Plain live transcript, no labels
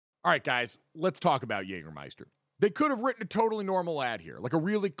All right, guys, let's talk about Jägermeister. They could have written a totally normal ad here, like a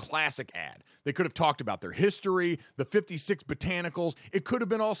really classic ad. They could have talked about their history, the 56 botanicals. It could have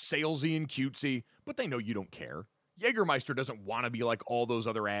been all salesy and cutesy, but they know you don't care. Jägermeister doesn't want to be like all those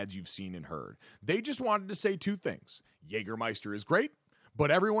other ads you've seen and heard. They just wanted to say two things. Jägermeister is great,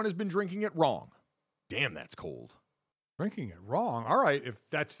 but everyone has been drinking it wrong. Damn, that's cold. Drinking it wrong? All right, if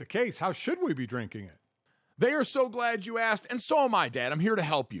that's the case, how should we be drinking it? They are so glad you asked, and so am I, Dad. I'm here to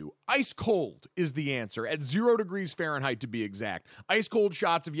help you. Ice cold is the answer, at 0 degrees Fahrenheit to be exact. Ice cold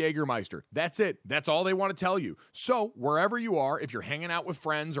shots of Jägermeister. That's it. That's all they want to tell you. So, wherever you are, if you're hanging out with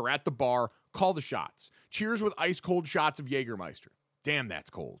friends or at the bar, call the shots. Cheers with ice cold shots of Jägermeister. Damn,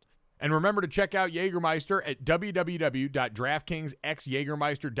 that's cold. And remember to check out Jägermeister at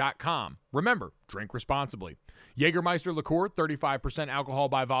www.draftkingsxjagermeister.com. Remember, drink responsibly. Jägermeister liqueur, 35% alcohol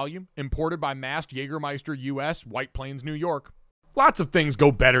by volume, imported by Mast Jägermeister US, White Plains, New York. Lots of things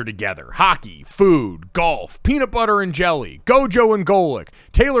go better together. Hockey, food, golf, peanut butter and jelly, Gojo and Golic,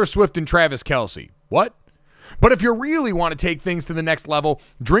 Taylor Swift and Travis Kelce. What? But if you really want to take things to the next level,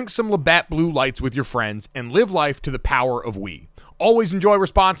 drink some Labatt Blue Lights with your friends and live life to the power of we. Always enjoy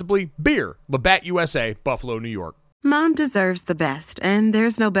responsibly. Beer, Labatt USA, Buffalo, New York. Mom deserves the best, and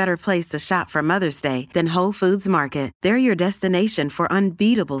there's no better place to shop for Mother's Day than Whole Foods Market. They're your destination for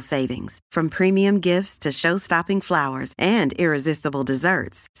unbeatable savings, from premium gifts to show-stopping flowers and irresistible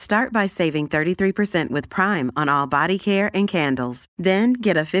desserts. Start by saving 33% with Prime on all body care and candles. Then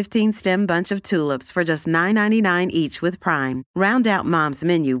get a 15-stem bunch of tulips for just $9.99 each with Prime. Round out Mom's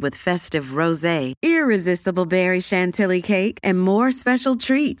menu with festive rosé, irresistible berry chantilly cake, and more special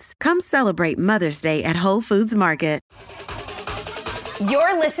treats. Come celebrate Mother's Day at Whole Foods Market.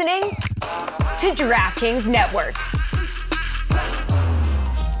 You're listening to DraftKings Network.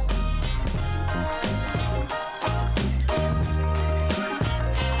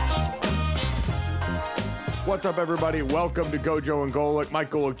 What's up, everybody? Welcome to Gojo and Golic. Mike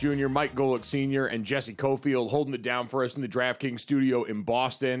Golic Jr., Mike Golic Sr., and Jesse Cofield holding it down for us in the DraftKings studio in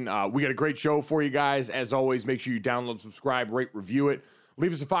Boston. We got a great show for you guys. As always, make sure you download, subscribe, rate, review it.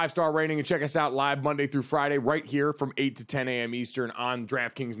 Leave us a 5-star rating and check us out live Monday through Friday right here from 8 to 10 a.m. Eastern on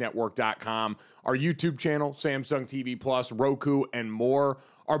DraftKingsNetwork.com. Our YouTube channel, Samsung TV Plus, Roku, and more.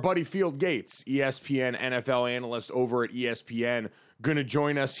 Our buddy Field Gates, ESPN NFL analyst over at ESPN, going to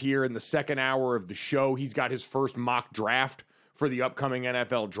join us here in the second hour of the show. He's got his first mock draft for the upcoming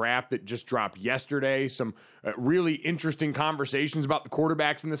NFL draft that just dropped yesterday. Some really interesting conversations about the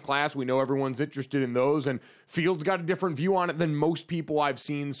quarterbacks in this class. We know everyone's interested in those, and Fields got a different view on it than most people I've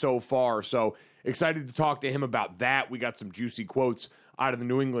seen so far. So excited to talk to him about that. We got some juicy quotes out of the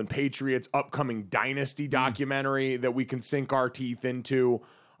New England Patriots upcoming Dynasty documentary that we can sink our teeth into,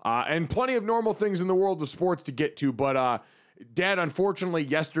 and plenty of normal things in the world of sports to get to. But Dad, unfortunately,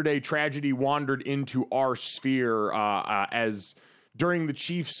 yesterday, tragedy wandered into our sphere as during the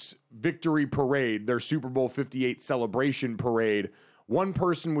Chiefs' victory parade, their Super Bowl 58 celebration parade, one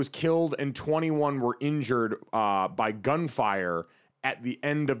person was killed and 21 were injured by gunfire at the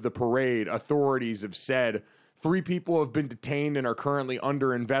end of the parade. Authorities have said 3 people have been detained and are currently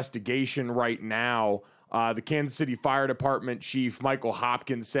under investigation right now. The Kansas City Fire Department Chief Michael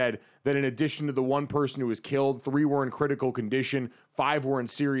Hopkins said that in addition to the one person who was killed, 3 were in critical condition, 5 were in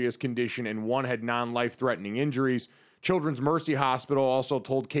serious condition, and 1 had non-life-threatening injuries. Children's Mercy Hospital also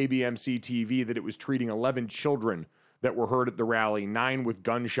told KBMC TV that it was treating 11 children that were hurt at the rally, 9 with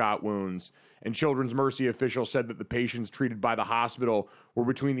gunshot wounds. And Children's Mercy officials said that the patients treated by the hospital were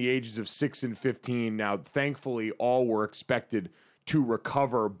between the ages of 6 and 15. Now, thankfully, all were expected to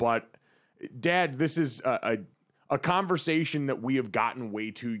recover, but Dad, this is a conversation that we have gotten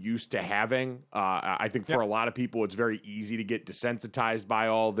way too used to having. I think for a lot of people, it's very easy to get desensitized by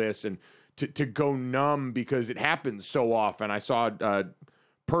all this and to go numb because it happens so often. I saw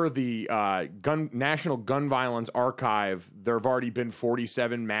per the National Gun Violence Archive, there have already been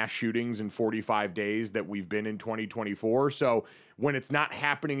 47 mass shootings in 45 days that we've been in 2024. So when it's not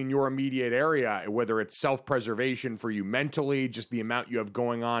happening in your immediate area, whether it's self-preservation for you mentally, just the amount you have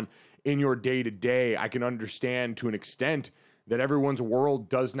going on in your day-to-day, I can understand to an extent that everyone's world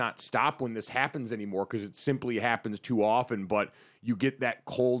does not stop when this happens anymore because it simply happens too often. But you get that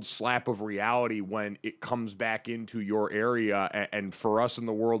cold slap of reality when it comes back into your area. And for us in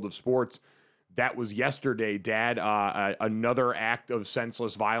the world of sports, that was yesterday, Dad, another act of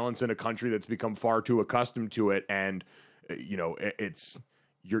senseless violence in a country that's become far too accustomed to it. And, you know,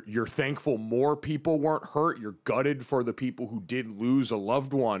 you're thankful more people weren't hurt. You're gutted for the people who did lose a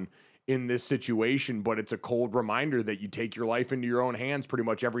loved one in this situation, but it's a cold reminder that you take your life into your own hands pretty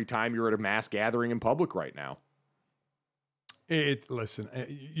much every time you're at a mass gathering in public right now. Listen,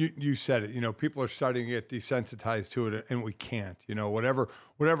 you said it. People are starting to get desensitized to it, and we can't. Whatever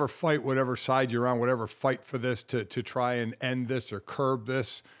fight, whatever side you're on, whatever fight for this to try and end this or curb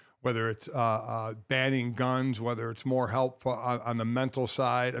this, whether it's banning guns, whether it's more help on the mental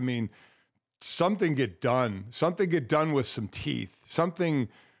side. I mean, something get done. Something get done with some teeth. Something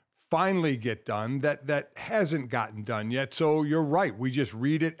finally get done that hasn't gotten done yet. So you're right. We just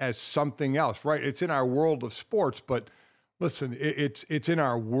read it as something else, right? It's in our world of sports, but listen, it's in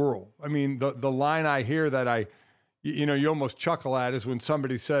our world. I mean, the line I hear that you almost chuckle at is when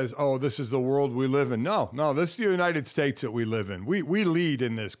somebody says, "Oh, this is the world we live in." No, this is the United States that we live in. We lead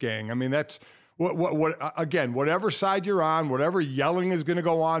in this, gang. I mean, that's what again, whatever side you're on, whatever yelling is going to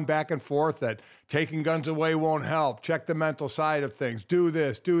go on back and forth, that taking guns away won't help. Check the mental side of things. Do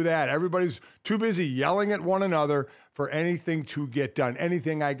this, do that. Everybody's too busy yelling at one another for anything to get done.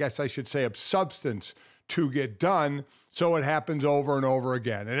 Anything, I guess I should say, of substance to get done. So it happens over and over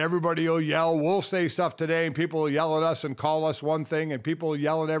again. And everybody will yell, we'll say stuff today, and people will yell at us and call us one thing, and people will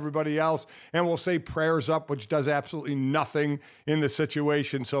yell at everybody else, and we'll say prayers up, which does absolutely nothing in the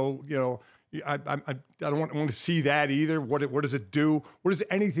situation. So, I don't want to see that either. What does it do? What is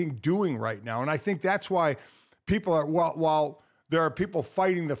anything doing right now? And I think that's why people are, while there are people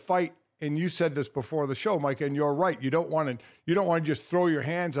fighting the fight, and you said this before the show, Mike, and you're right. You don't want to just throw your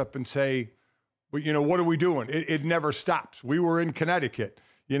hands up and say, well, what are we doing? It never stops. We were in Connecticut,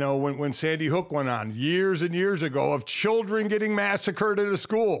 when Sandy Hook went on years and years ago, of children getting massacred at a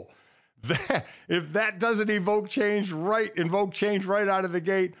school. If that doesn't evoke change right out of the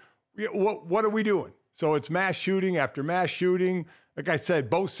gate, what are we doing? So it's mass shooting after mass shooting. Like I said,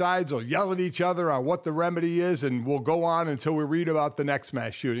 both sides will yell at each other on what the remedy is, and we'll go on until we read about the next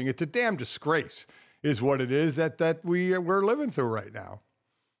mass shooting. It's a damn disgrace is what it is that we're living through right now.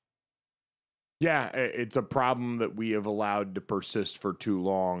 Yeah, it's a problem that we have allowed to persist for too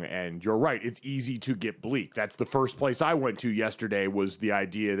long. And you're right, it's easy to get bleak. That's the first place I went to yesterday, was the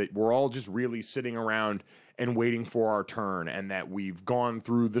idea that we're all just really sitting around and waiting for our turn, and that we've gone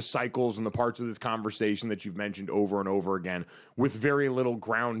through the cycles and the parts of this conversation that you've mentioned over and over again with very little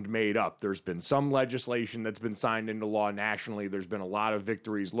ground made up. There's been some legislation that's been signed into law nationally. There's been a lot of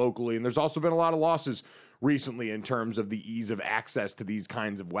victories locally, and there's also been a lot of losses recently in terms of the ease of access to these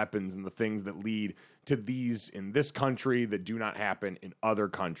kinds of weapons and the things that lead to these in this country that do not happen in other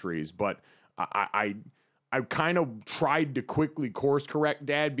countries. But I kind of tried to quickly course correct,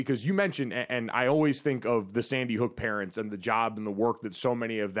 Dad, because you mentioned, and I always think of the Sandy Hook parents and the job and the work that so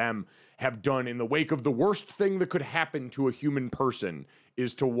many of them have done in the wake of the worst thing that could happen to a human person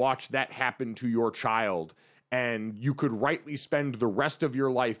is to watch that happen to your child. And you could rightly spend the rest of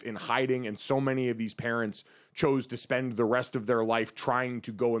your life in hiding, and so many of these parents chose to spend the rest of their life trying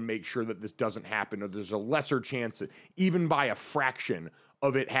to go and make sure that this doesn't happen, or there's a lesser chance, even by a fraction,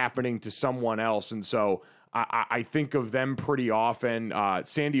 of it happening to someone else. And so I think of them pretty often.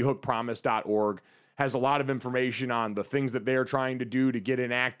 SandyHookPromise.org has a lot of information on the things that they're trying to do to get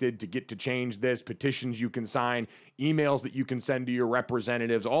enacted, to get to change this, petitions you can sign, emails that you can send to your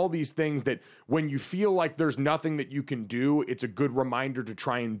representatives, all these things that when you feel like there's nothing that you can do, it's a good reminder to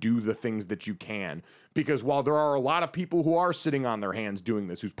try and do the things that you can. Because while there are a lot of people who are sitting on their hands doing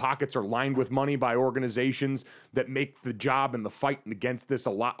this, whose pockets are lined with money by organizations that make the job and the fight against this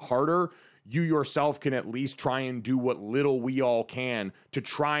a lot harder, you yourself can at least try and do what little we all can to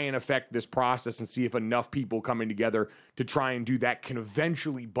try and affect this process and see if enough people coming together to try and do that can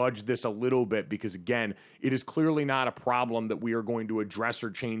eventually budge this a little bit. Because again, it is clearly not a problem that we are going to address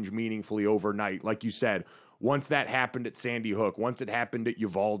or change meaningfully overnight. Like you said, once that happened at Sandy Hook, once it happened at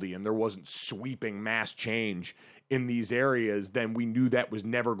Uvalde, and there wasn't sweeping mass change in these areas, then we knew that was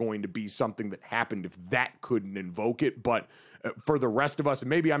never going to be something that happened if that couldn't invoke it. But for the rest of us, and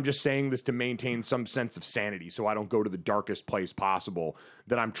maybe I'm just saying this to maintain some sense of sanity so I don't go to the darkest place possible,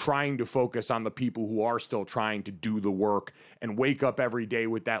 that I'm trying to focus on the people who are still trying to do the work and wake up every day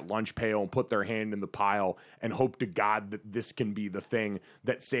with that lunch pail and put their hand in the pile and hope to God that this can be the thing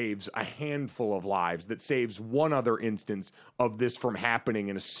that saves a handful of lives, that saves one other instance of this from happening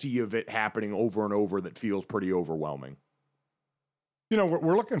in a sea of it happening over and over that feels pretty overwhelming.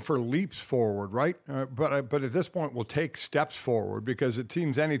 We're looking for leaps forward, right? But at this point, we'll take steps forward, because it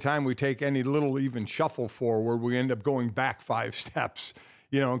seems anytime we take any little even shuffle forward, we end up going back 5 steps,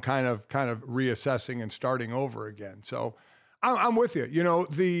 and kind of reassessing and starting over again. So I'm with you.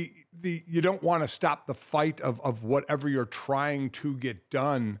 You don't want to stop the fight of whatever you're trying to get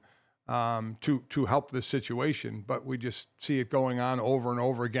done to help this situation, but we just see it going on over and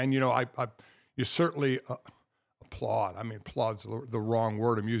over again. You certainly applaud. I mean, applaud's the wrong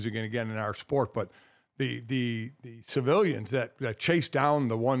word I'm using again in our sport, but the civilians that chased down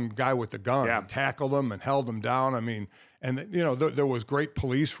the one guy with the gun, and tackled him and held him down. I mean, and there was great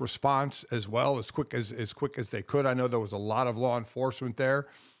police response as well, as quick as they could. I know there was a lot of law enforcement there,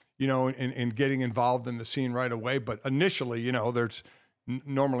 in getting involved in the scene right away. But initially, there's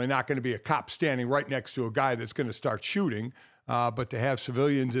normally not going to be a cop standing right next to a guy that's going to start shooting. But to have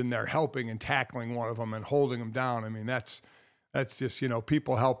civilians in there helping and tackling one of them and holding them down, I mean, that's just,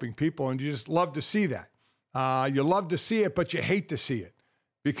 people helping people. And you just love to see that. You love to see it, but you hate to see it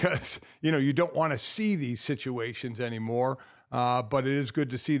because, you don't want to see these situations anymore. But it is good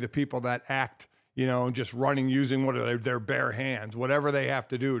to see the people that act, just running, using their bare hands, whatever they have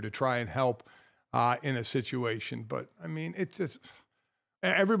to do to try and help in a situation. But, I mean, it's just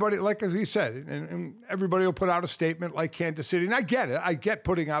everybody, like as he said, and everybody will put out a statement like Kansas City. And I get it. I get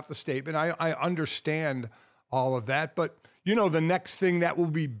putting out the statement. I understand all of that. But, the next thing that will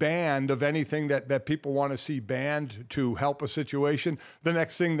be banned of anything that people want to see banned to help a situation, the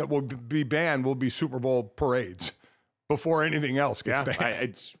next thing that will be banned will be Super Bowl parades before anything else gets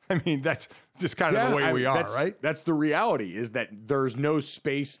banned. I mean, that's just kind of the way we are, right? That's the reality, is that there's no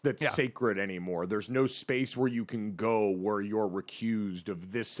space that's sacred anymore. There's no space where you can go where you're recused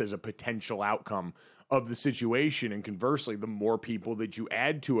of this as a potential outcome of the situation. And conversely, the more people that you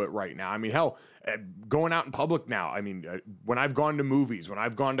add to it right now, I mean, hell, going out in public now, I mean, when I've gone to movies, when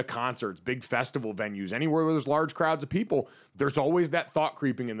I've gone to concerts, big festival venues, anywhere where there's large crowds of people, there's always that thought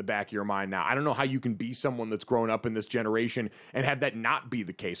creeping in the back of your mind now. I don't know how you can be someone that's grown up in this generation and have that not be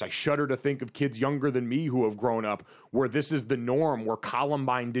the case. I shudder to think of kids younger than me who have grown up where this is the norm, where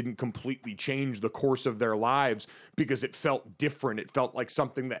Columbine didn't completely change the course of their lives because it felt different. It felt like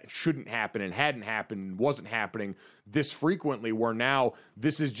something that shouldn't happen and hadn't happened and wasn't happening this frequently, where now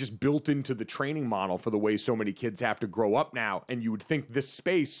this is just built into the training model for the way so many kids have to grow up now. And you would think this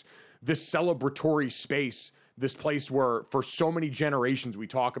space, this celebratory space, this place where for so many generations we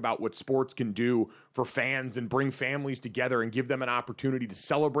talk about what sports can do for fans and bring families together and give them an opportunity to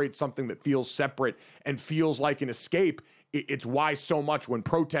celebrate something that feels separate and feels like an escape. It's why so much when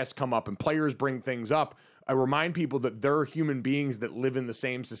protests come up and players bring things up, I remind people that they're human beings that live in the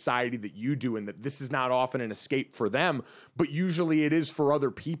same society that you do, and that this is not often an escape for them, but usually it is for other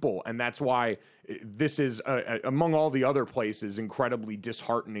people. And that's why this is, among all the other places, incredibly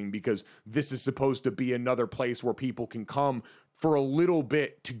disheartening, because this is supposed to be another place where people can come for a little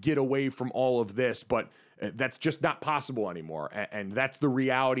bit to get away from all of this. But that's just not possible anymore. And that's the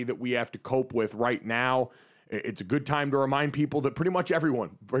reality that we have to cope with right now. It's a good time to remind people that pretty much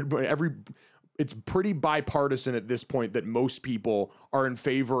everyone, it's pretty bipartisan at this point, that most people are in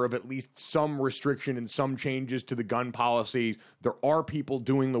favor of at least some restriction and some changes to the gun policy. There are people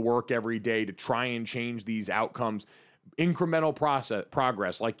doing the work every day to try and change these outcomes. Incremental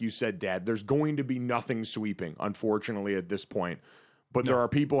progress, like you said, Dad. There's going to be nothing sweeping, unfortunately, at this point. But there are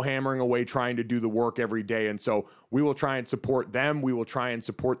people hammering away trying to do the work every day. And so we will try and support them. We will try and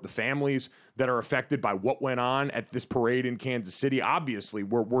support the families that are affected by what went on at this parade in Kansas City. Obviously,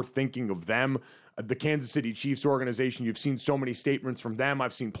 we're thinking of them. The Kansas City Chiefs organization, you've seen so many statements from them.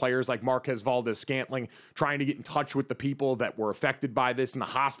 I've seen players like Marquez Valdez-Scantling trying to get in touch with the people that were affected by this in the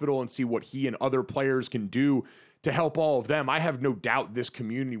hospital and see what he and other players can do to help all of them. I have no doubt this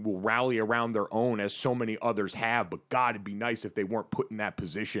community will rally around their own, as so many others have, but God, it'd be nice if they weren't put in that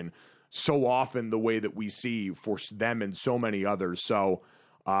position so often the way that we see for them and so many others. So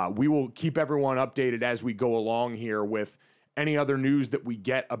we will keep everyone updated as we go along here with any other news that we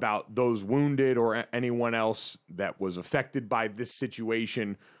get about those wounded or anyone else that was affected by this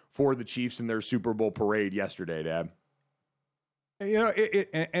situation for the Chiefs in their Super Bowl parade yesterday, Dad.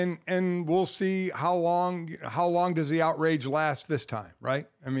 And we'll see how long does the outrage last this time, right?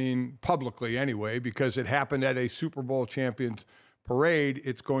 I mean, publicly anyway, because it happened at a Super Bowl champions parade.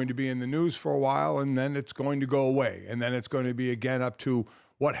 It's going to be in the news for a while, and then it's going to go away, and then it's going to be again up to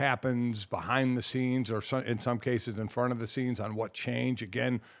what happens behind the scenes, or in some cases in front of the scenes, on what change.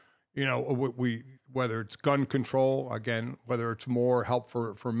 Again, whether it's gun control, again, whether it's more help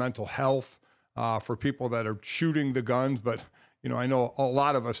for mental health, for people that are shooting the guns. But, I know a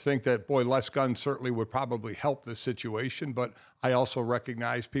lot of us think that, boy, less guns certainly would probably help this situation. But I also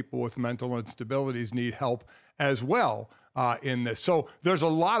recognize people with mental instabilities need help as well in this. So there's a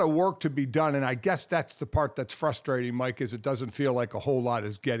lot of work to be done. And I guess that's the part that's frustrating, Mike, is it doesn't feel like a whole lot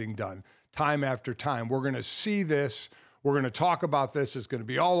is getting done time after time. We're going to see this. We're going to talk about this. It's going to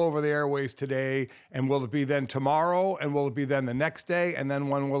be all over the airways today. And will it be then tomorrow? And will it be then the next day? And then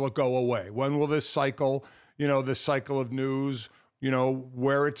when will it go away? When will this cycle, this cycle of news,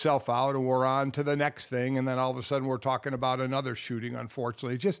 wear itself out, and we're on to the next thing? And then all of a sudden we're talking about another shooting,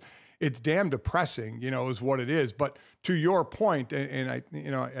 unfortunately. it's damn depressing, is what it is. But to your point, and I,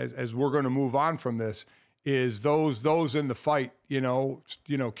 as we're going to move on from this, is those in the fight,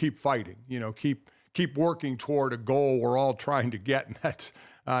 keep fighting, keep working toward a goal we're all trying to get, and that's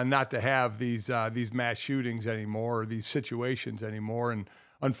not to have these mass shootings anymore, or these situations anymore. And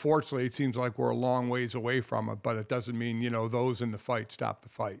unfortunately, it seems like we're a long ways away from it, but it doesn't mean, those in the fight stop the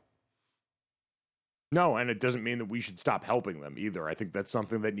fight. No, and it doesn't mean that we should stop helping them either. I think that's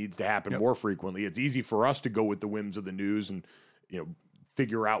something that needs to happen more frequently. It's easy for us to go with the whims of the news and,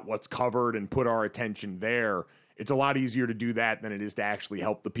 figure out what's covered and put our attention there. It's a lot easier to do that than it is to actually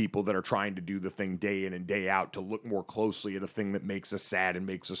help the people that are trying to do the thing day in and day out, to look more closely at a thing that makes us sad and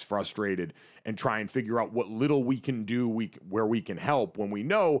makes us frustrated, and try and figure out what little we can do where we can help, when we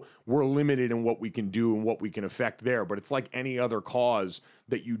know we're limited in what we can do and what we can affect there. But it's like any other cause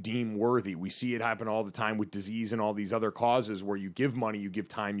that you deem worthy. We see it happen all the time with disease and all these other causes, where you give money, you give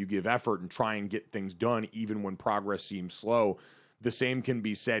time, you give effort, and try and get things done even when progress seems slow. The same can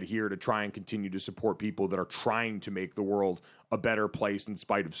be said here to try and continue to support people that are trying to make the world a better place in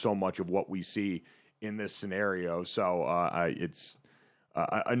spite of so much of what we see in this scenario. So it's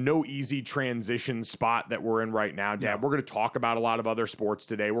a no easy transition spot that we're in right now, Dad. We're going to talk about a lot of other sports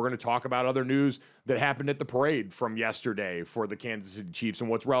today. We're going to talk about other news that happened at the parade from yesterday for the Kansas City Chiefs and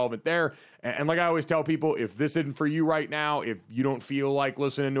what's relevant there. And like I always tell people, if this isn't for you right now, if you don't feel like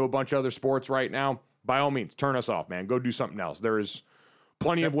listening to a bunch of other sports right now, by all means, turn us off, man. Go do something else. There's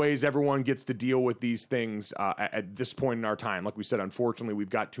plenty of ways everyone gets to deal with these things at this point in our time. Like we said, unfortunately, we've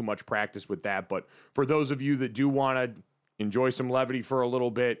got too much practice with that. But for those of you that do want to enjoy some levity for a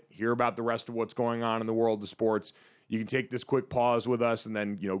little bit, hear about the rest of what's going on in the world of sports, you can take this quick pause with us and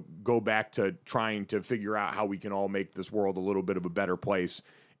then, go back to trying to figure out how we can all make this world a little bit of a better place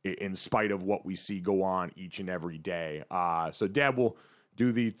in spite of what we see go on each and every day. So, Dad, we'll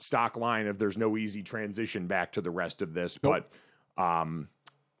do the stock line of there's no easy transition back to the rest of this. Nope. But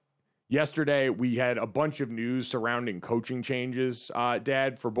yesterday we had a bunch of news surrounding coaching changes,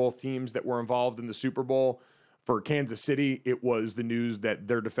 Dad, for both teams that were involved in the Super Bowl. For Kansas City, it was the news that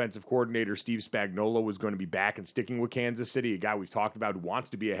their defensive coordinator, Steve Spagnuolo, was going to be back and sticking with Kansas City, a guy we've talked about who wants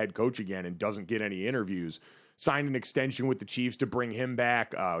to be a head coach again and doesn't get any interviews. Signed an extension with the Chiefs to bring him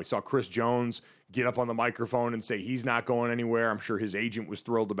back. We saw Chris Jones get up on the microphone and say he's not going anywhere. I'm sure his agent was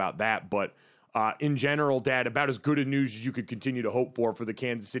thrilled about that. But in general, Dad, about as good a news as you could continue to hope for the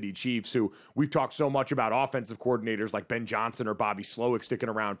Kansas City Chiefs, who we've talked so much about offensive coordinators like Ben Johnson or Bobby Slowick sticking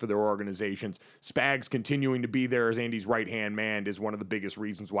around for their organizations. Spags continuing to be there as Andy's right-hand man is one of the biggest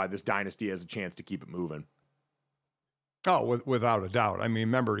reasons why this dynasty has a chance to keep it moving. Oh, without a doubt. I mean,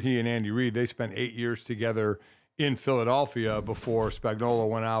 remember, he and Andy Reid, they spent 8 years together in Philadelphia before Spagnuolo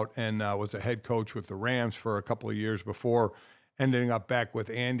went out and was a head coach with the Rams for a couple of years before ending up back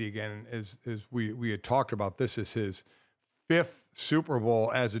with Andy again. As we had talked about, this is his 5th Super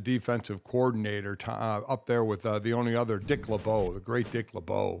Bowl as a defensive coordinator, up there with the only other, Dick LeBeau, the great Dick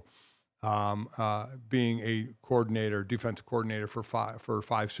LeBeau, being a defensive coordinator for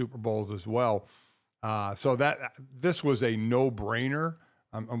five Super Bowls as well. So this was a no-brainer.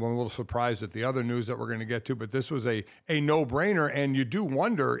 I'm a little surprised at the other news that we're going to get to, but this was a no-brainer. And you do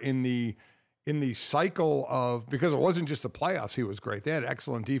wonder in the cycle of, because it wasn't just the playoffs, he was great. They had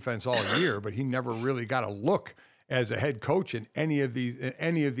excellent defense all year, but he never really got a look as a head coach in any of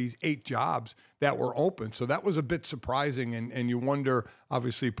these 8 jobs that were open. So that was a bit surprising. And you wonder,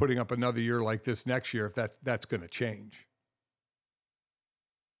 obviously, putting up another year like this next year, if that's going to change.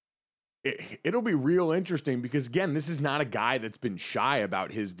 It'll be real interesting because, again, this is not a guy that's been shy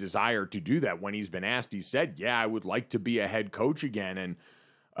about his desire to do that. When he's been asked, he said, yeah, I would like to be a head coach again. And,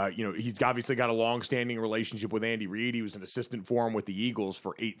 he's obviously got a long-standing relationship with Andy Reid. He was an assistant for him with the Eagles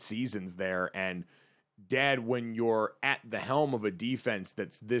for 8 seasons there. And, Dad, when you're at the helm of a defense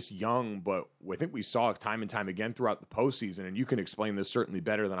that's this young, but I think we saw it time and time again throughout the postseason, and you can explain this certainly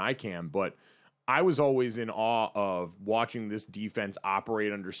better than I can, but I was always in awe of watching this defense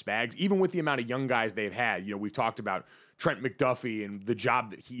operate under Spags, even with the amount of young guys they've had. We've talked about Trent McDuffie and the job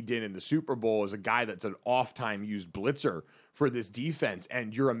that he did in the Super Bowl as a guy that's an off-time used blitzer for this defense.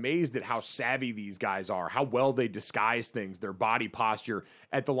 And you're amazed at how savvy these guys are, how well they disguise things, their body posture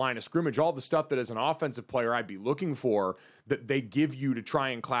at the line of scrimmage, all the stuff that as an offensive player I'd be looking for that they give you to try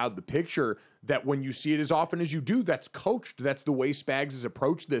and cloud the picture, that when you see it as often as you do, that's coached. That's the way Spags has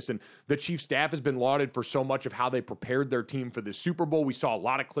approached this. And the chief staff has been lauded for so much of how they prepared their team for the Super Bowl. We saw a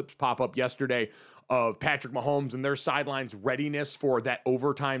lot of clips pop up yesterday of Patrick Mahomes and their sidelines readiness for that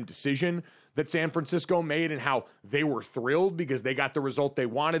overtime decision that San Francisco made, and how they were thrilled because they got the result they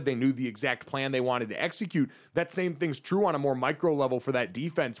wanted. They knew the exact plan they wanted to execute. That same thing's true on a more micro level for that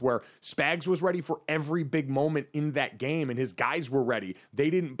defense, where Spags was ready for every big moment in that game, and his guys were ready. They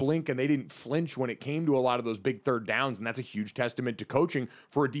didn't blink and they didn't flinch when it came to a lot of those big third downs, and that's a huge testament to coaching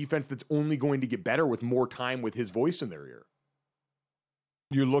for a defense that's only going to get better with more time with his voice in their ear.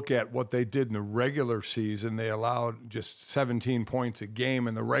 You look at what they did in the regular season, they allowed just 17 points a game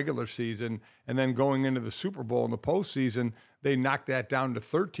in the regular season, and then going into the Super Bowl in the postseason, they knocked that down to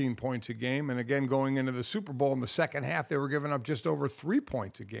 13 points a game, and again, going into the Super Bowl in the second half, they were giving up just over 3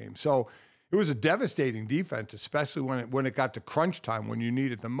 points a game. So it was a devastating defense, especially when it got to crunch time, when you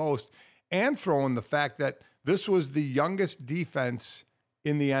need it the most, and throw in the fact that this was the youngest defense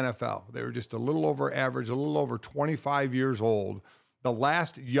in the NFL. They were just a little over average, a little over 25 years old. The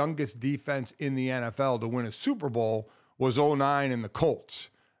last youngest defense in the NFL to win a Super Bowl was 2009 in the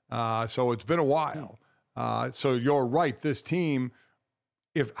Colts. So it's been a while. So you're right. This team,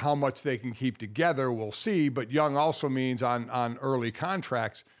 if how much they can keep together, we'll see. But young also means on early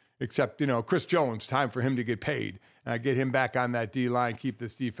contracts, except, Chris Jones, time for him to get paid. Get him back on that D-line, keep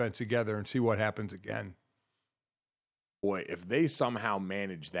this defense together, and see what happens again. Boy, if they somehow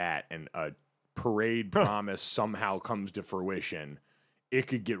manage that and a parade promise somehow comes to fruition, it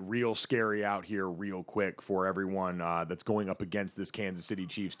could get real scary out here real quick for everyone that's going up against this Kansas City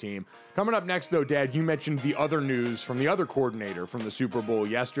Chiefs team. Coming up next, though, Dad, you mentioned the other news from the other coordinator from the Super Bowl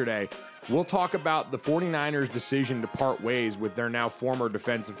yesterday. We'll talk about the 49ers' decision to part ways with their now former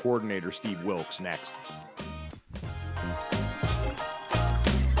defensive coordinator, Steve Wilks, next.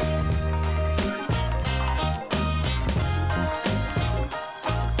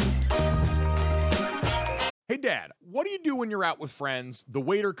 Hey, Dad, what do you do when you're out with friends? The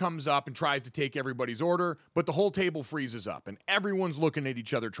waiter comes up and tries to take everybody's order, but the whole table freezes up and everyone's looking at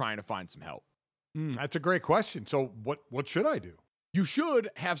each other trying to find some help. That's a great question. So what should I do? You should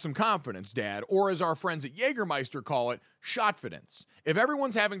have some confidence, Dad, or as our friends at Jägermeister call it, shotfidence. If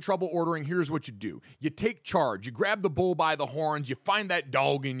everyone's having trouble ordering, here's what you do. You take charge, you grab the bull by the horns, you find that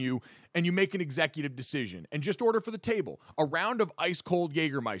dog in you, and you make an executive decision and just order for the table a round of ice-cold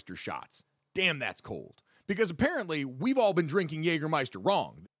Jägermeister shots. Damn, that's cold. Because apparently, we've all been drinking Jägermeister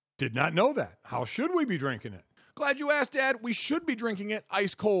wrong. Did not know that. How should we be drinking it? Glad you asked, Dad. We should be drinking it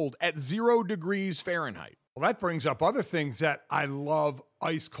ice cold at 0 degrees Fahrenheit. Well, that brings up other things that I love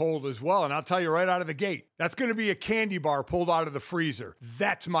ice cold as well. And I'll tell you right out of the gate, that's going to be a candy bar pulled out of the freezer.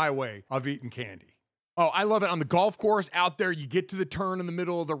 That's my way of eating candy. Oh, I love it. On the golf course out there, you get to the turn in the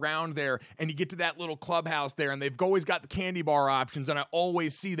middle of the round there, and you get to that little clubhouse there, and they've always got the candy bar options, and I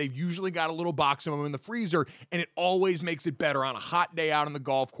always see they've usually got a little box of them in the freezer, and it always makes it better on a hot day out on the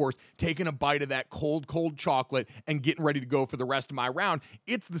golf course, taking a bite of that cold, cold chocolate and getting ready to go for the rest of my round.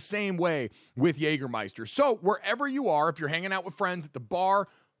 It's the same way with Jägermeister. So wherever you are, if you're hanging out with friends at the bar,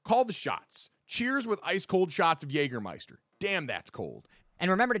 call the shots. Cheers with ice-cold shots of Jägermeister. Damn, that's cold. And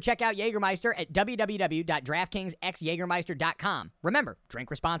remember to check out Jägermeister at www.draftkingsxjagermeister.com. Remember,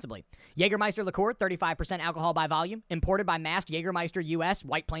 drink responsibly. Jägermeister liqueur, 35% alcohol by volume, imported by Mast Jägermeister US,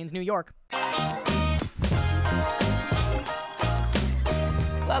 White Plains, New York.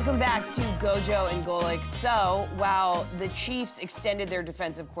 Welcome back to Gojo and Golic. So, while the Chiefs extended their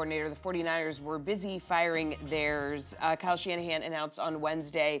defensive coordinator, the 49ers were busy firing theirs. Kyle Shanahan announced on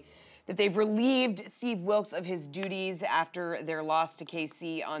Wednesday that they've relieved Steve Wilks of his duties after their loss to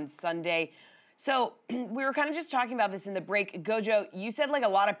KC on Sunday. So we were kind of just talking about this in the break. Gojo, you said like a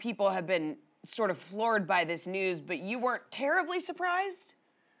lot of people have been sort of floored by this news, but you weren't terribly surprised?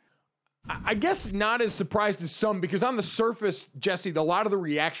 I guess not as surprised as some, because on the surface, Jesse, a lot of the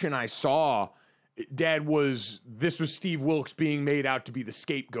reaction I saw, Dad, this was Steve Wilks being made out to be the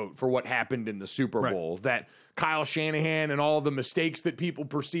scapegoat for what happened in the Super Bowl. Right. That Kyle Shanahan and all the mistakes that people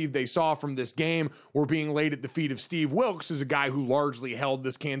perceived they saw from this game were being laid at the feet of Steve Wilks, as a guy who largely held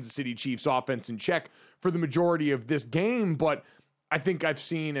this Kansas City Chiefs offense in check for the majority of this game. But I think I've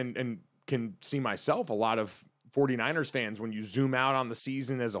seen and can see myself a lot of 49ers fans, when you zoom out on the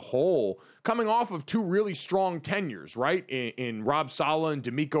season as a whole, coming off of two really strong tenures, right? In Rob Saleh and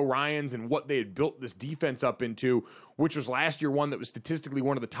DeMeco Ryans, and what they had built this defense up into, which was last year one that was statistically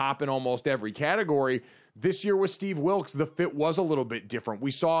one of the top in almost every category. This year with Steve Wilks, the fit was a little bit different.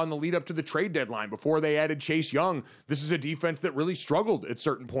 We saw in the lead up to the trade deadline, before they added Chase Young, this is a defense that really struggled at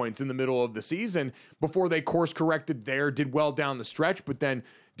certain points in the middle of the season before they course corrected there, did well down the stretch. But then,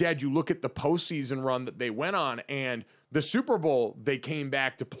 Dad, you look at the postseason run that they went on, and The Super Bowl, they came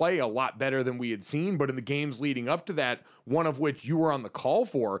back to play a lot better than we had seen, but in the games leading up to that, one of which you were on the call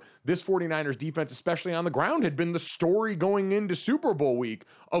for, this 49ers defense, especially on the ground, had been the story going into Super Bowl week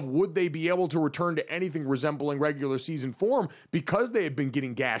of would they be able to return to anything resembling regular season form because they had been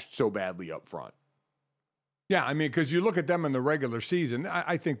getting gashed so badly up front. Yeah, I mean, because you look at them in the regular season,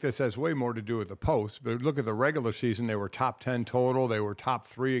 I think this has way more to do with the post, but look at the regular season, they were top 10 total, they were top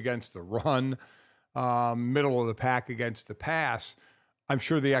 3 against the run. Middle of the pack against the pass. I'm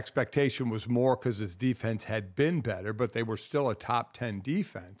sure the expectation was more because his defense had been better, but they were still a top 10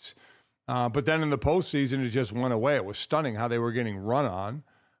 defense. But then in the postseason, it just went away. It was stunning how they were getting run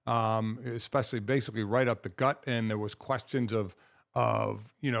on, especially basically right up the gut. And there was questions of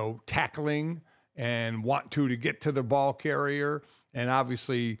tackling and want to get to the ball carrier. And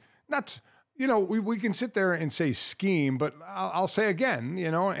obviously not. We can sit there and say scheme, but I'll say again,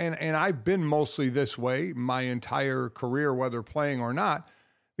 and I've been mostly this way my entire career, whether playing or not. At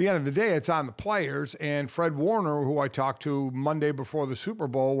the end of the day, it's on the players. And Fred Warner, who I talked to Monday before the Super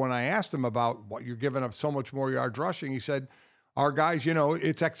Bowl, when I asked him about what you're giving up so much more yards rushing, he said, our guys,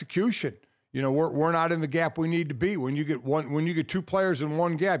 it's execution. We're not in the gap we need to be. When you get 2 players in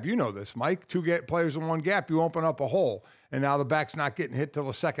one gap, you know this, Mike, 2 players in one gap, you open up a hole. And now the back's not getting hit till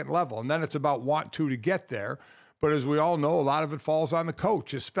the second level. And then it's about want to get there. But as we all know, a lot of it falls on the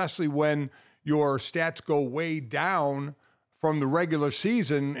coach, especially when your stats go way down from the regular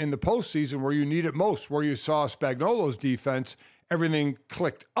season in the postseason where you need it most, where you saw Spagnuolo's defense, everything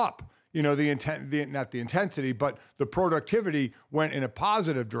clicked up. Not the intensity, but the productivity went in a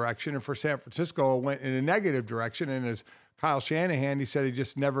positive direction. And for San Francisco, it went in a negative direction. And as Kyle Shanahan, he said he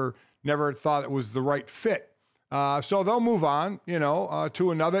just never thought it was the right fit. So they'll move on,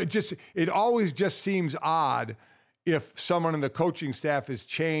 to another. It always just seems odd if someone in the coaching staff is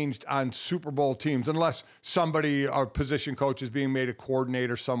changed on Super Bowl teams, unless somebody, our position coach, is being made a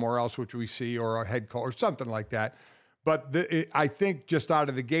coordinator somewhere else, which we see, or a head coach, or something like that. But I think just out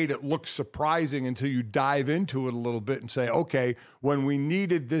of the gate, it looks surprising until you dive into it a little bit and say, okay, when we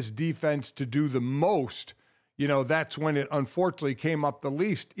needed this defense to do the most, that's when it unfortunately came up the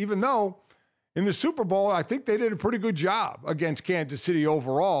least, even though in the Super Bowl, I think they did a pretty good job against Kansas City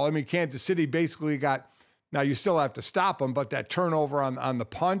overall. I mean, Kansas City basically now you still have to stop them, but that turnover on the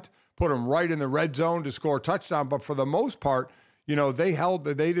punt put them right in the red zone to score a touchdown. But for the most part,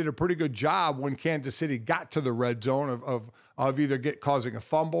 they did a pretty good job when Kansas City got to the red zone of either causing a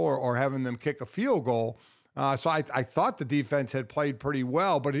fumble or having them kick a field goal. So I thought the defense had played pretty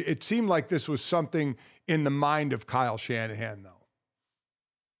well, but it seemed like this was something in the mind of Kyle Shanahan, though.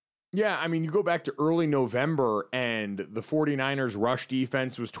 Yeah, I mean, you go back to early November, and the 49ers rush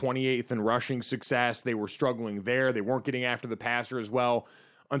defense was 28th in rushing success. They were struggling there. They weren't getting after the passer as well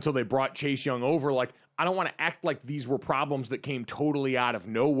until they brought Chase Young over. I don't want to act like these were problems that came totally out of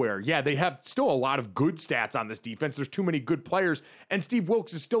nowhere. Yeah, they have still a lot of good stats on this defense. There's too many good players, and Steve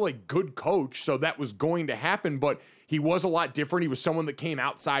Wilks is still a good coach, so that was going to happen, but he was a lot different. He was someone that came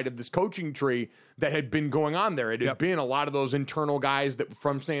outside of this coaching tree that had been going on there. It had been a lot of those internal guys that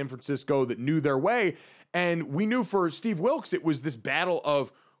from San Francisco that knew their way, and we knew for Steve Wilks, it was this battle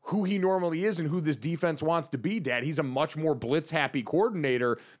of who he normally is and who this defense wants to be, Dad. He's a much more blitz-happy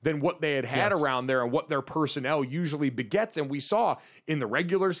coordinator than what they had around there and what their personnel usually begets. And we saw in the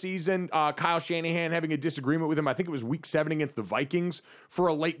regular season, Kyle Shanahan having a disagreement with him. I think it was week 7 against the Vikings for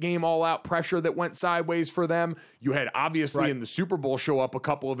a late game all-out pressure that went sideways for them. You had obviously in the Super Bowl show up a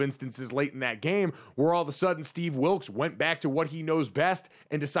couple of instances late in that game where all of a sudden Steve Wilks went back to what he knows best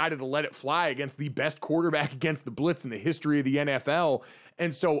and decided to let it fly against the best quarterback against the blitz in the history of the NFL.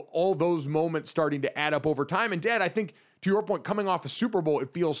 And so all those moments starting to add up over time. And Dad, I think to your point, coming off a Super Bowl,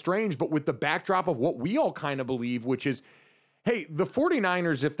 it feels strange, but with the backdrop of what we all kind of believe, which is, hey, the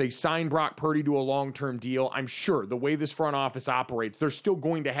 49ers, if they sign Brock Purdy to a long-term deal, I'm sure the way this front office operates, they're still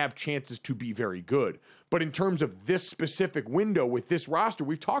going to have chances to be very good. But in terms of this specific window with this roster,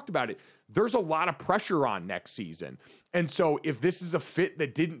 we've talked about it, there's a lot of pressure on next season. And so if this is a fit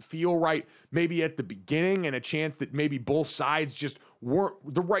that didn't feel right maybe at the beginning and a chance that maybe both sides just weren't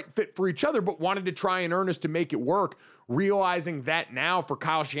the right fit for each other but wanted to try in earnest to make it work, realizing that now for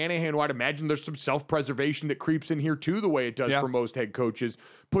Kyle Shanahan, who I'd imagine there's some self-preservation that creeps in here too the way it does for most head coaches,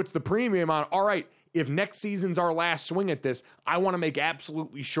 puts the premium on, all right, if next season's our last swing at this, I want to make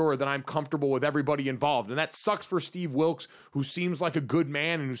absolutely sure that I'm comfortable with everybody involved. And that sucks for Steve Wilks, who seems like a good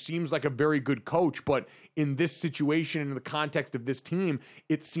man and who seems like a very good coach. But in this situation, in the context of this team,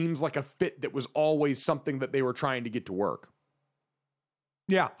 it seems like a fit that was always something that they were trying to get to work.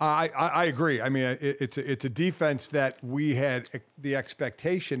 Yeah, I agree. I mean, it's a defense that we had the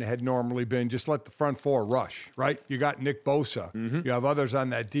expectation had normally been just let the front four rush, right? You got Nick Bosa. Mm-hmm. You have others on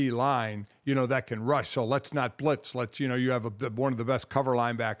that D line, that can rush. So let's not blitz. You have one of the best cover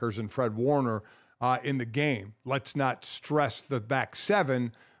linebackers in Fred Warner in the game. Let's not stress the back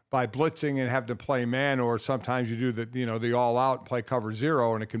seven by blitzing and have to play man, or sometimes you do the all out play cover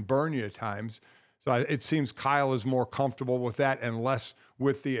zero, and it can burn you at times. So it seems Kyle is more comfortable with that and less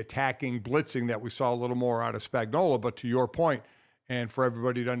with the attacking blitzing that we saw a little more out of Spagnuolo. But to your point, and for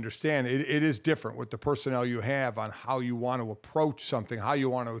everybody to understand, it is different with the personnel you have on how you want to approach something, how you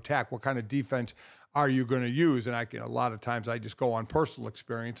want to attack, what kind of defense are you going to use. And a lot of times I just go on personal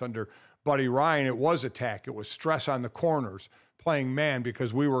experience under Buddy Ryan. It was attack. It was stress on the corners, playing man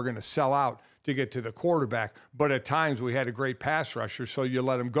because we were going to sell out to get to the quarterback. But at times we had a great pass rusher, so you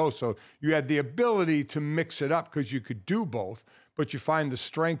let him go. So you had the ability to mix it up because you could do both, but you find the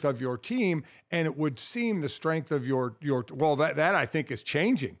strength of your team, and it would seem the strength of your that I think is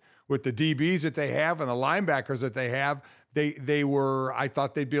changing with the DBs that they have and the linebackers that they have. I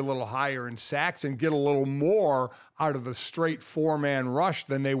thought they'd be a little higher in sacks and get a little more out of the straight four-man rush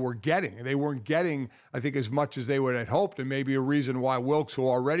than they were getting. They weren't getting, I think, as much as they would have hoped, and maybe a reason why Wilkes, who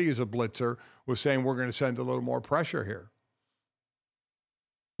already is a blitzer, was saying we're going to send a little more pressure here.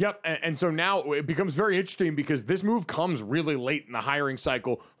 Yep, and so now it becomes very interesting because this move comes really late in the hiring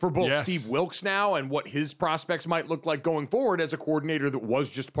cycle for both Steve Wilkes now and what his prospects might look like going forward as a coordinator that was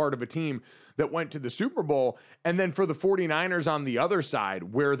just part of a team that went to the Super Bowl. And then for the 49ers on the other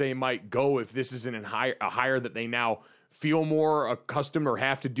side, where they might go if this isn't a hire that they now feel more accustomed or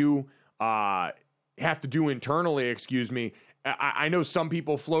have to do internally, I know some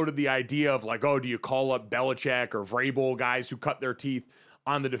people floated the idea of like, oh, do you call up Belichick or Vrabel, guys who cut their teeth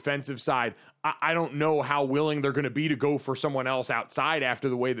on the defensive side? I don't know how willing they're going to be to go for someone else outside after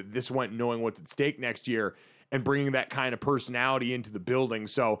the way that this went, knowing what's at stake next year and bringing that kind of personality into the building.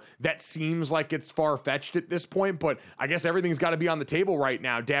 So that seems like it's far-fetched at this point, but I guess everything's got to be on the table right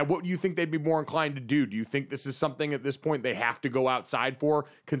now. Dad, what do you think they'd be more inclined to do? Do you think this is something at this point they have to go outside for,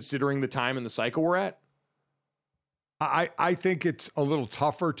 considering the time and the cycle we're at? I think it's a little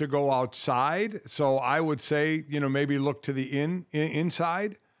tougher to go outside. So I would say, maybe look to the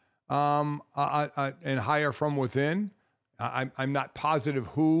inside and hire from within. I'm not positive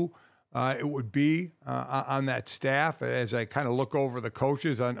who it would be on that staff as I kind of look over the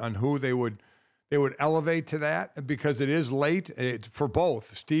coaches on who they would elevate to that, because it is late for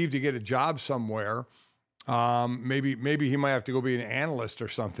both. Steve to get a job somewhere. Maybe he might have to go be an analyst or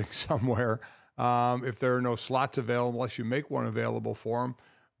something somewhere. If there are no slots available, unless you make one available for them.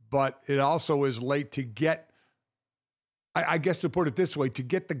 But it also is late to get, I guess to put it this way, to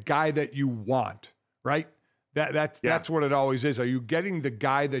get the guy that you want, right? That's what it always is. Are you getting the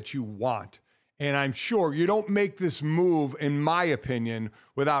guy that you want? And I'm sure you don't make this move, in my opinion,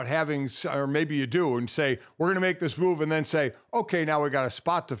 without having, or maybe you do, and say, we're going to make this move, and then say, okay, now we got a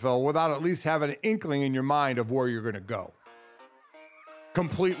spot to fill, without at least having an inkling in your mind of where you're going to go.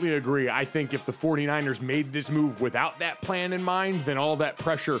 Completely agree. I think if the 49ers made this move without that plan in mind, then all that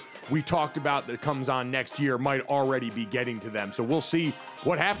pressure we talked about that comes on next year might already be getting to them. So we'll see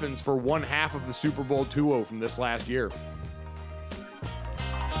what happens for one half of the Super Bowl 2-0 from this last year.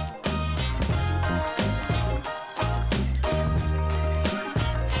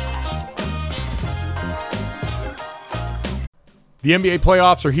 The NBA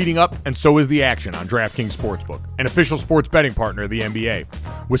playoffs are heating up, and so is the action on DraftKings Sportsbook, an official sports betting partner of the NBA.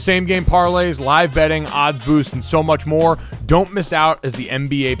 With same-game parlays, live betting, odds boosts, and so much more, don't miss out as the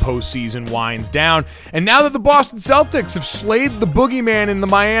NBA postseason winds down. And now that the Boston Celtics have slayed the boogeyman in the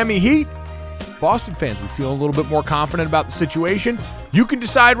Miami Heat, Boston fans, we feel a little bit more confident about the situation. You can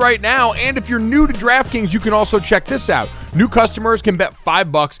decide right now, and if you're new to DraftKings, you can also check this out. New customers can bet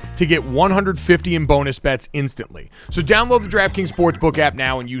 $5 to get $150 in bonus bets instantly. So download the DraftKings Sportsbook app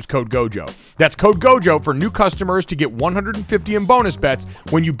now and use code GOJO. That's code GOJO for new customers to get $150 in bonus bets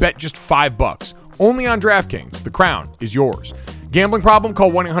when you bet just $5. Only on DraftKings. The crown is yours. Gambling problem?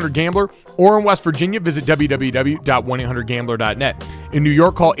 Call 1-800-GAMBLER. Or in West Virginia, visit www.1800gambler.net. In New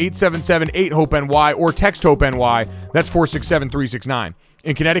York, call 877-8-HOPE-NY or text HOPE-NY. That's 467-369.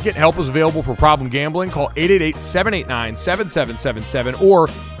 In Connecticut, help is available for problem gambling. Call 888-789-7777 or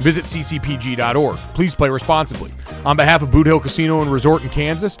visit ccpg.org. Please play responsibly. On behalf of Boot Hill Casino and Resort in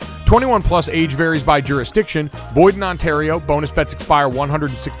Kansas, 21 plus, age varies by jurisdiction, void in Ontario. Bonus bets expire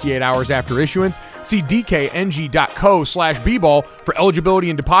 168 hours after issuance. See dkng.co/bball for eligibility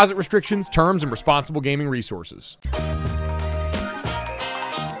and deposit restrictions, terms, and responsible gaming resources.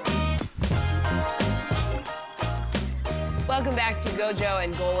 Welcome back to Gojo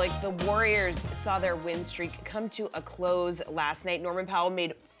and Golic. The Warriors saw their win streak come to a close last night. Norman Powell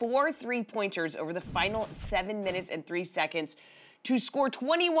made 4 3-pointers over the final 7 minutes and 3 seconds to score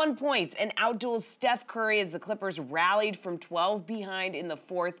 21 points and outduel Steph Curry as the Clippers rallied from 12 behind in the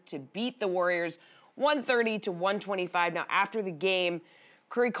fourth to beat the Warriors 130-125. Now, after the game,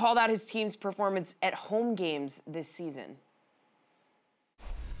 Curry called out his team's performance at home games this season.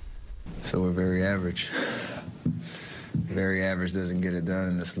 So we're very average. Very average doesn't get it done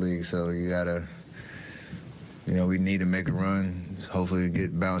in this league, so you gotta, we need to make a run. Hopefully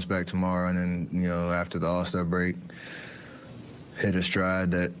get bounced back tomorrow, and then, after the All-Star break, hit a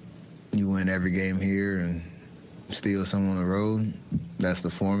stride that you win every game here and steal some on the road. That's the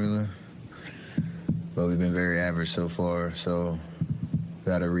formula. But we've been very average so far, so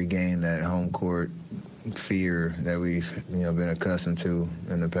gotta regain that home court fear that we've, been accustomed to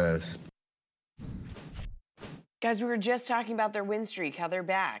in the past. Guys, we were just talking about their win streak, how they're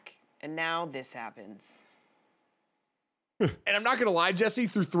back, and now this happens. And I'm not going to lie, Jesse,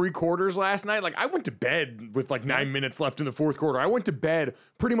 through 3 quarters last night, I went to bed with 9 minutes left in the fourth quarter. I went to bed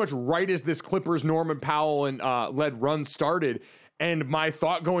pretty much right as this Clippers Norman Powell and led run started. And my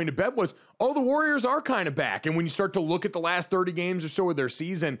thought going to bed was, the Warriors are kind of back. And when you start to look at the last 30 games or so of their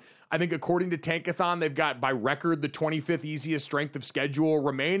season, I think according to Tankathon, they've got by record the 25th easiest strength of schedule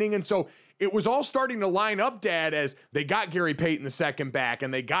remaining. And so it was all starting to line up, Dad, as they got Gary Payton II back,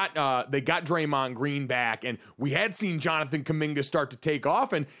 and they got Draymond Green back, and we had seen Jonathan Kuminga start to take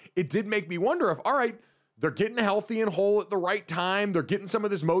off. And it did make me wonder if, all right, they're getting healthy and whole at the right time. They're getting some of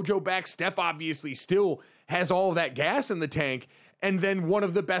this mojo back. Steph obviously still has all of that gas in the tank. And then one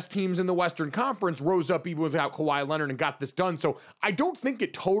of the best teams in the Western Conference rose up even without Kawhi Leonard and got this done. So I don't think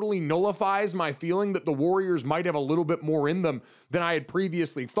it totally nullifies my feeling that the Warriors might have a little bit more in them than I had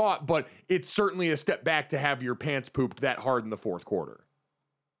previously thought, but it's certainly a step back to have your pants pooped that hard in the fourth quarter.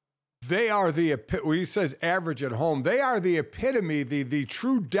 They are when he says average at home, they are the epitome, the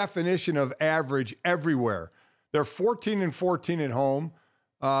true definition of average everywhere. They're 14-14 at home.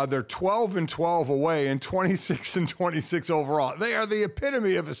 They're 12-12 away and 26-26 overall. They are the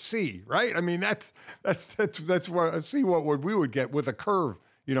epitome of a C, right? I mean, that's what a C. What we would get with a curve,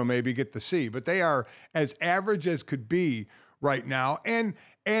 maybe get the C. But they are as average as could be right now. And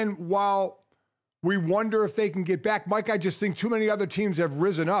while we wonder if they can get back, Mike, I just think too many other teams have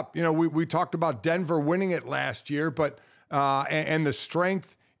risen up. We talked about Denver winning it last year, but and the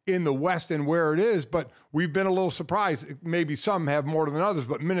strength in the West and where it is, but we've been a little surprised. Maybe some have more than others,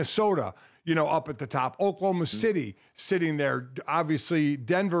 but Minnesota, up at the top. Oklahoma City sitting there. Obviously,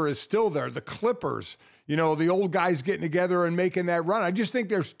 Denver is still there. The Clippers, the old guys getting together and making that run. I just think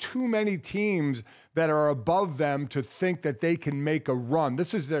there's too many teams that are above them to think that they can make a run.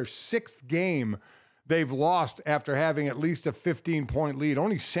 This is their 6th game they've lost after having at least a 15-point lead.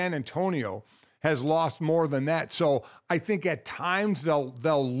 Only San Antonio has lost more than that. So I think at times they'll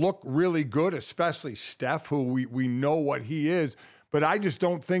look really good, especially Steph, who we know what he is. But I just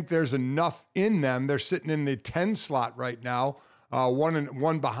don't think there's enough in them. They're sitting in the 10 slot right now,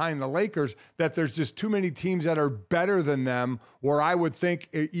 one behind the Lakers, that there's just too many teams that are better than them, where I would think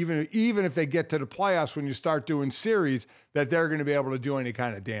even if they get to the playoffs, when you start doing series, that they're going to be able to do any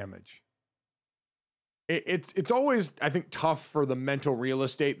kind of damage. It's always, I think, tough for the mental real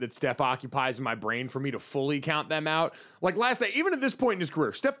estate that Steph occupies in my brain for me to fully count them out. Like last night, even at this point in his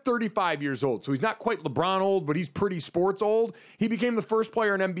career, Steph 35 years old, so he's not quite LeBron old, but he's pretty sports old. He became the first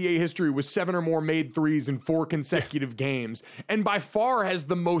player in NBA history with 7 or more made threes in 4 consecutive games, and by far has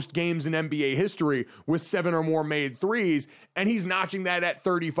the most games in NBA history with 7 or more made threes, and he's notching that at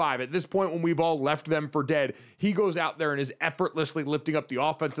 35. At this point, when we've all left them for dead, he goes out there and is effortlessly lifting up the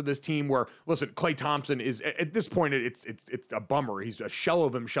offense of this team where, listen, Klay Thompson is, at this point, it's a bummer. He's a shell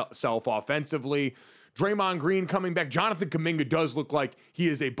of himself offensively. Draymond Green coming back. Jonathan Kuminga does look like he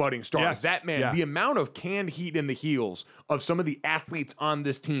is a budding star. Yes. That man, the amount of canned heat in the heels of some of the athletes on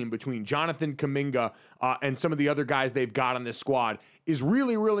this team between Jonathan Kuminga and some of the other guys they've got on this squad is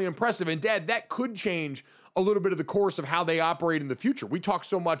really, really impressive. And Dad, that could change a little bit of the course of how they operate in the future. We talked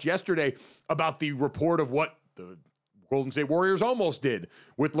so much yesterday about the report of what the Golden State Warriors almost did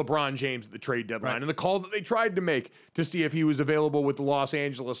with LeBron James at the trade deadline, and the call that they tried to make to see if he was available with the Los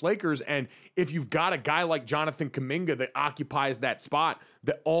Angeles Lakers. And if you've got a guy like Jonathan Kuminga that occupies that spot,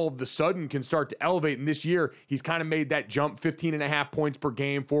 that all of a sudden can start to elevate. And this year, he's kind of made that jump, 15.5 points per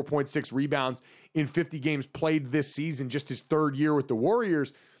game, 4.6 rebounds in 50 games played this season, just his 3rd year with the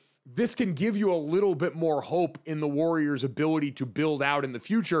Warriors. this can give you a little bit more hope in the Warriors' ability to build out in the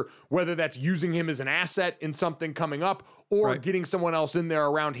future, whether that's using him as an asset in something coming up or getting someone else in there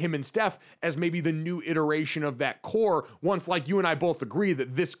around him and Steph as maybe the new iteration of that core. Once, like you and I both agree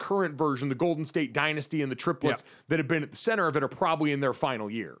that this current version, the Golden State Dynasty and the triplets that have been at the center of it are probably in their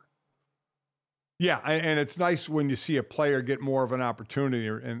final year. Yeah, and it's nice when you see a player get more of an opportunity.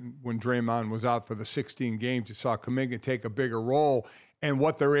 And when Draymond was out for the 16 games, you saw Kuminga take a bigger role and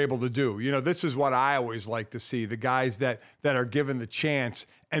what they're able to do. You know, this is what I always like to see, the guys that are given the chance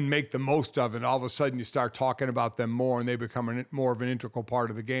and make the most of it. All of a sudden you start talking about them more and they become more of an integral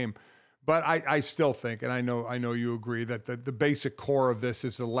part of the game. But I still think, and I know you agree, that the basic core of this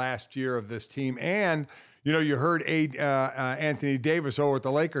is the last year of this team. And, you know, you heard Anthony Davis over at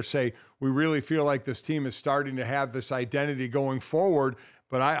the Lakers say, we really feel like this team is starting to have this identity going forward.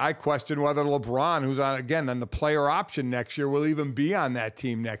 But I question whether LeBron, who's on the player option next year, will even be on that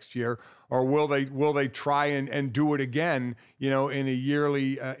team next year, or will they try and do it again, you know, in a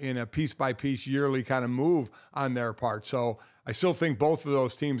yearly, in a piece by piece yearly kind of move on their part. So I still think both of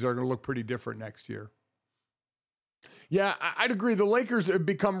those teams are going to look pretty different next year. Yeah, I'd agree. The Lakers have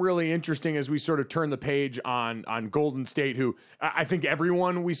become really interesting as we sort of turn the page on Golden State, who I think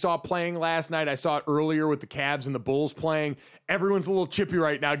everyone we saw playing last night, I saw it earlier with the Cavs and the Bulls playing. Everyone's a little chippy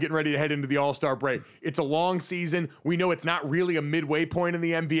right now, getting ready to head into the All-Star break. It's a long season. We know it's not really a midway point in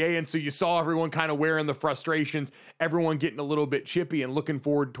the NBA, and so you saw everyone kind of wearing the frustrations, everyone getting a little bit chippy and looking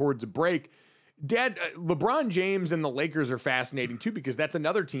forward towards a break. Dad, LeBron James and the Lakers are fascinating too, because that's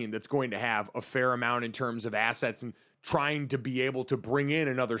another team that's going to have a fair amount in terms of assets and trying to be able to bring in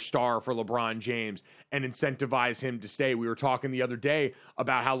another star for LeBron James and incentivize him to stay. We were talking the other day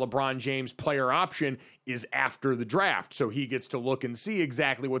about how LeBron James' player option is after the draft, so he gets to look and see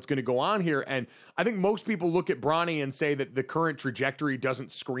exactly what's going to go on here. And I think most people look at Bronny and say that the current trajectory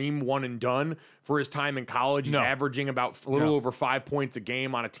doesn't scream one and done for his time in college. He's averaging about a little over 5 points a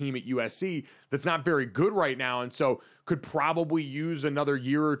game on a team at USC that's not very good right now, and so could probably use another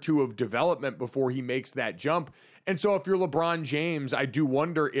year or two of development before he makes that jump. And so if you're LeBron James, I do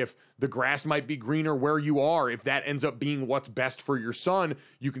wonder if the grass might be greener where you are. If that ends up being what's best for your son,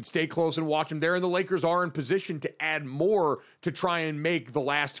 you can stay close and watch him there. And the Lakers are in position to add more to try and make the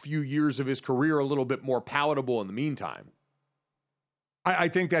last few years of his career a little bit more palatable in the meantime. I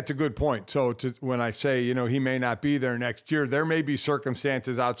think that's a good point. So when I say, you know, he may not be there next year, there may be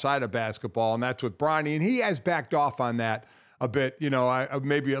circumstances outside of basketball, and that's with Bronny, and he has backed off on that a bit. You know,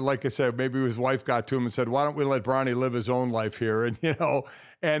 maybe, like I said, maybe his wife got to him and said, why don't we let Bronny live his own life here? And, you know,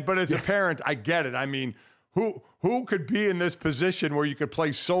 but as a parent, I get it. I mean, who could be in this position where you could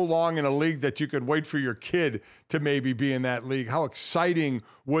play so long in a league that you could wait for your kid to maybe be in that league? How exciting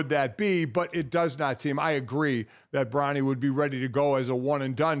would that be? But it does not seem, I agree, that Bronny would be ready to go as a one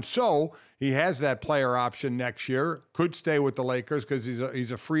and done. So he has that player option next year, could stay with the Lakers because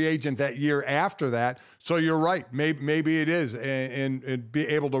he's a free agent that year after that. So you're right. Maybe it is, and be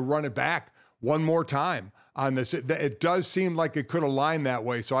able to run it back one more time on this. It does seem like it could align that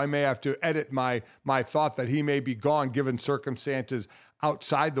way. So I may have to edit my thought that he may be gone given circumstances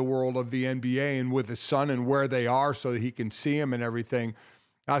outside the world of the NBA and with his son and where they are so that he can see him and everything.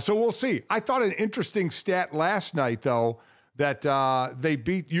 So we'll see. I thought an interesting stat last night, though, that they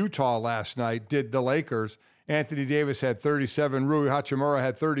beat Utah last night, did the Lakers. Anthony Davis had 37. Rui Hachimura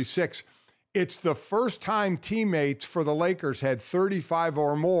had 36. It's the first time teammates for the Lakers had 35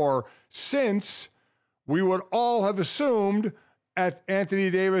 or more since we would all have assumed Anthony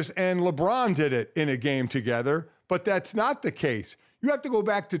Davis and LeBron did it in a game together, but that's not the case. You have to go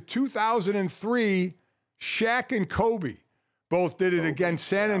back to 2003. Shaq and Kobe both did it against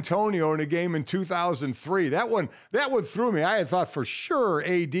San Antonio in a game in 2003. That one threw me. I had thought for sure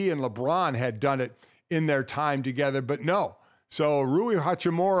AD and LeBron had done it in their time together, but no. So Rui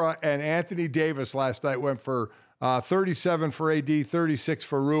Hachimura and Anthony Davis last night went for 37 for AD, 36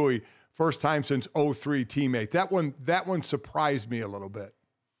 for Rui. First time since 2003 teammates. That one surprised me a little bit.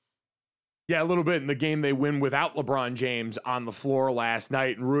 Yeah, a little bit in the game they win without LeBron James on the floor last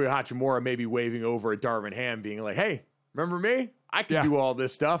night, and Rui Hachimura maybe waving over at Darvin Ham, being like, hey, remember me? I can do all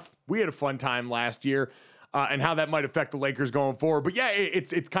this stuff. We had a fun time last year, and how that might affect the Lakers going forward. But yeah,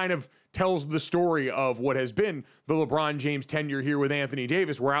 it's kind of tells the story of what has been the LeBron James tenure here with Anthony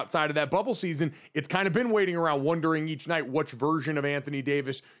Davis, where outside of that bubble season, it's kind of been waiting around wondering each night which version of Anthony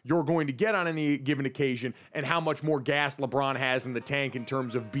Davis you're going to get on any given occasion and how much more gas LeBron has in the tank in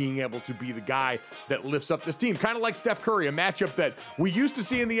terms of being able to be the guy that lifts up this team. Kind of like Steph Curry, a matchup that we used to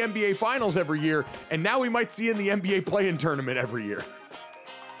see in the NBA Finals every year, and now we might see in the NBA Play-In Tournament every year.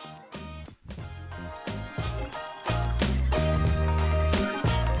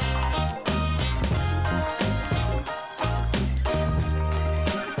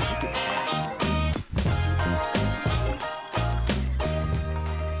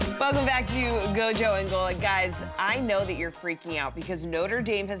 Welcome back to Gojo and Golic. Guys, I know that you're freaking out because Notre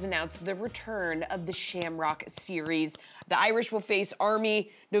Dame has announced the return of the Shamrock Series. The Irish will face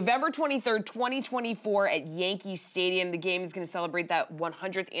Army November 23rd, 2024 at Yankee Stadium. The game is going to celebrate that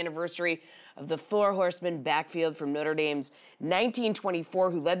 100th anniversary of the Four Horsemen backfield from Notre Dame's 1924,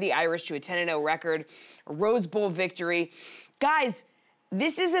 who led the Irish to a 10-0 record, a Rose Bowl victory. Guys,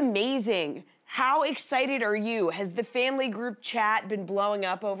 this is amazing. How excited are you? Has the family group chat been blowing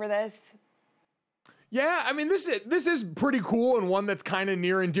up over this? Yeah, I mean, this is pretty cool and one that's kind of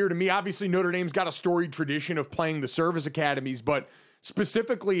near and dear to me. Obviously, Notre Dame's got a storied tradition of playing the service academies, but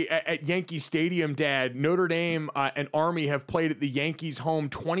specifically at Yankee Stadium, Dad, Notre Dame and Army have played at the Yankees' home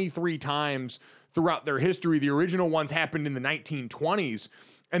 23 times throughout their history. The original ones happened in the 1920s.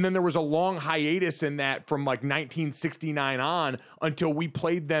 And then there was a long hiatus in that from like 1969 on until we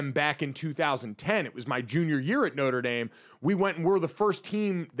played them back in 2010. It was my junior year at Notre Dame. We went and were the first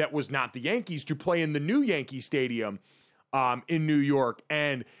team that was not the Yankees to play in the new Yankee Stadium in New York.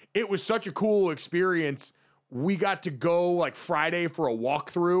 And it was such a cool experience. We got to go like Friday for a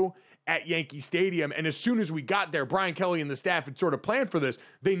walkthrough at Yankee Stadium. And as soon as we got there, Brian Kelly and the staff had sort of planned for this.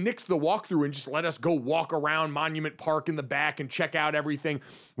 They nixed the walkthrough and just let us go walk around Monument Park in the back and check out everything.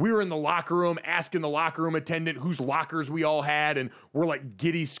 We were in the locker room asking the locker room attendant whose lockers we all had. And we're like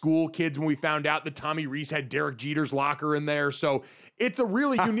giddy school kids when we found out that Tommy Reese had Derek Jeter's locker in there. So it's a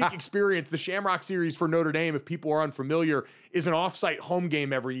really unique experience. The Shamrock Series for Notre Dame, if people are unfamiliar, is an off-site home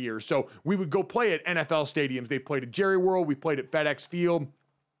game every year. So we would go play at NFL stadiums. They played at Jerry World. We played at FedEx Field.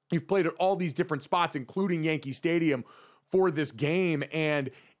 You've played at all these different spots, including Yankee Stadium, for this game, and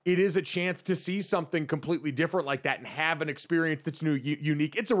it is a chance to see something completely different like that and have an experience that's new,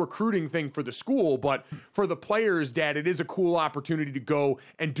 unique. It's a recruiting thing for the school, but for the players, Dad, it is a cool opportunity to go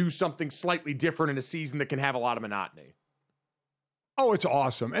and do something slightly different in a season that can have a lot of monotony. Oh, it's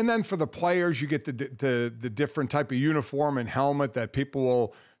awesome. And then for the players, you get the different type of uniform and helmet that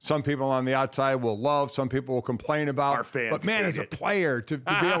some people on the outside will love, some people will complain about. Our fans but man, as a player, to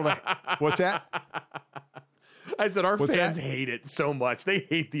be able to, what's that? I said our fans hate it so much. They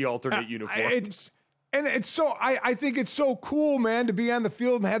hate the alternate uniforms. I think it's so cool, man, to be on the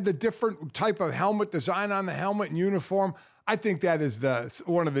field and have the different type of helmet design on the helmet and uniform. I think that is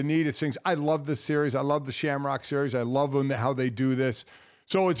one of the neatest things. I love this series. I love the Shamrock Series. I love how they do this.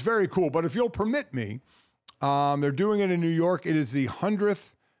 So it's very cool. But if you'll permit me, they're doing it in New York. It is the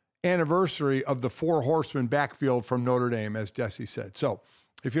 100th anniversary of the Four Horsemen backfield from Notre Dame, as Jesse said. So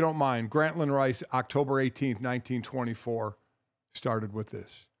if you don't mind, Grantland Rice, October 18th, 1924, started with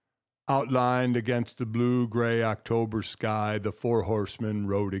this. Outlined against the blue-gray October sky, the Four Horsemen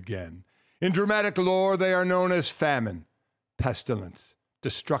rode again. In dramatic lore, they are known as famine, pestilence,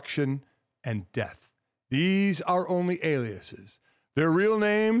 destruction, and death. These are only aliases. Their real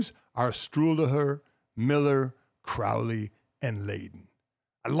names are Struleher, Miller, Crowley, and Layden.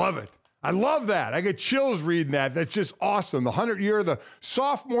 I love it. I love that. I get chills reading that. That's just awesome. The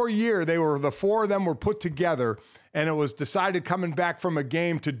sophomore year, the four of them were put together, and it was decided coming back from a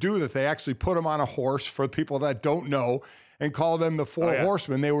game to do that. They actually put them on a horse, for people that don't know, and call them the Four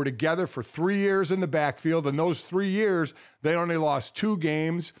Horsemen. They were together for 3 years in the backfield. In those 3 years, they only lost 2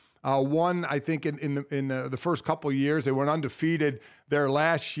 games. One, I think, in the first couple of years. They went undefeated their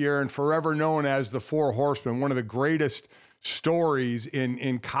last year and forever known as the Four Horsemen, one of the greatest stories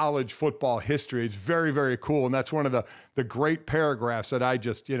in college football history. It's very, very cool. And that's one of the great paragraphs that I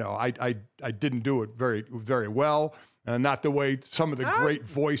just, I didn't do it very, very well. Not the way some of the great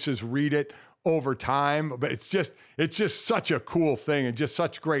voices read it over time, but it's just such a cool thing and just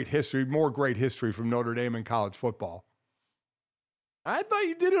such great history, more great history from Notre Dame in college football. I thought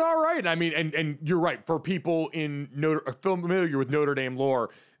you did it all right. I mean, and you're right. For people familiar with Notre Dame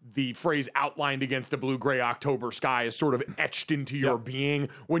lore, the phrase outlined against a blue-gray October sky is sort of etched into your being.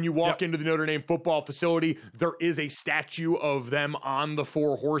 When you walk into the Notre Dame football facility, there is a statue of them on the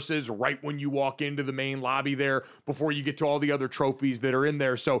four horses right when you walk into the main lobby there before you get to all the other trophies that are in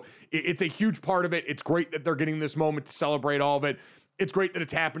there. So it's a huge part of it. It's great that they're getting this moment to celebrate all of it. It's great that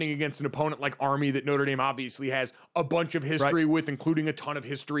it's happening against an opponent like Army that Notre Dame obviously has a bunch of history with, including a ton of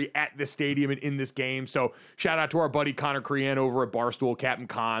history at this stadium and in this game. So shout out to our buddy Connor Crean over at Barstool, Captain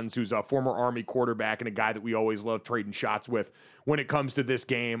Cons, who's a former Army quarterback and a guy that we always love trading shots with when it comes to this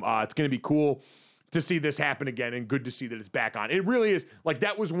game. It's going to be cool to see this happen again, and good to see that it's back on. It really is, like,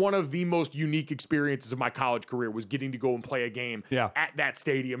 that was one of the most unique experiences of my college career, was getting to go and play a game at that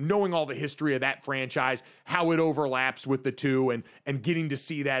stadium, knowing all the history of that franchise, how it overlaps with the two, and getting to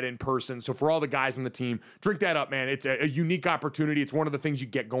see that in person. So for all the guys on the team, drink that up, man. It's a unique opportunity. It's one of the things you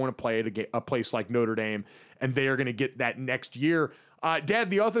get going to play at a place like Notre Dame, and they are going to get that next year. Dad,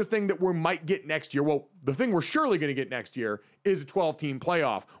 the other thing that we might get next year, well, the thing we're surely going to get next year is a 12-team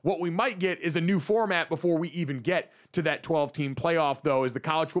playoff. What we might get is a new format before we even get to that 12-team playoff, though, as the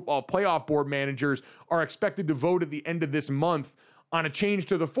College Football Playoff Board managers are expected to vote at the end of this month on a change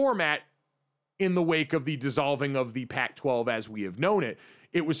to the format in the wake of the dissolving of the Pac-12 as we have known it.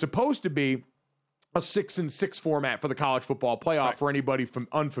 It was supposed to be a 6-6 format for the college football playoff, right, for anybody from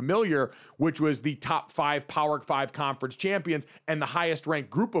unfamiliar, which was the top 5 Power 5 conference champions and the highest ranked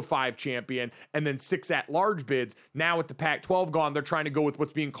group of 5 champion, and then 6 at-large bids. Now with the Pac-12 gone, they're trying to go with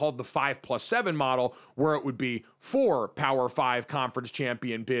what's being called the 5+7 model, where it would be 4 Power 5 conference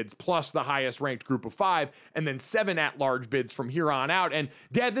champion bids plus the highest ranked group of 5, and then 7 at-large bids from here on out. And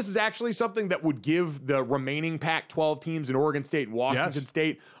Dad, this is actually something that would give the remaining Pac-12 teams in Oregon State and Washington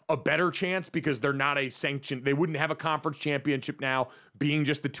State a better chance, because they're not a sanctioned, they wouldn't have a conference championship now, being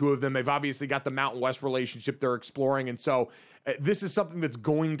just the two of them. They've obviously got the Mountain West relationship they're exploring. And so this is something that's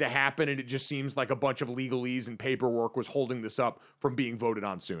going to happen. And it just seems like a bunch of legalese and paperwork was holding this up from being voted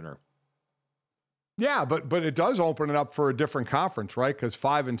on sooner. Yeah, but it does open it up for a different conference, right? Because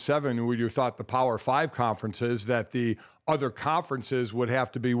 5 and 7, where you thought the Power 5 conferences, that the other conferences would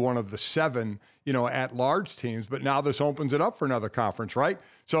have to be one of the 7, at-large teams. But now this opens it up for another conference, right?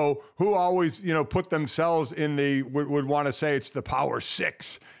 So who always, put themselves in the, would want to say it's the Power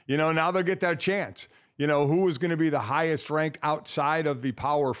 6, now they'll get that chance. Who is going to be the highest ranked outside of the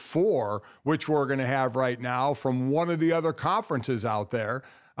Power 4, which we're going to have right now from one of the other conferences out there.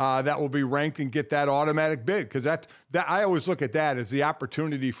 That will be ranked and get that automatic bid, because that I always look at that as the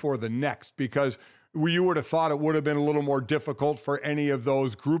opportunity for the next, because you would have thought it would have been a little more difficult for any of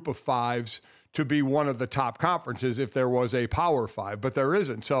those group of 5s to be one of the top conferences if there was a Power 5, but there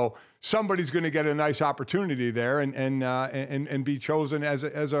isn't. So somebody's going to get a nice opportunity there and be chosen as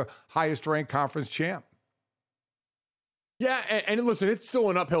a highest ranked conference champ. Yeah, and listen, it's still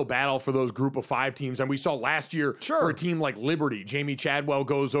an uphill battle for those group of 5 teams. And we saw last year for a team like Liberty, Jamie Chadwell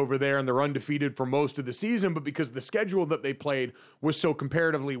goes over there and they're undefeated for most of the season. But because the schedule that they played was so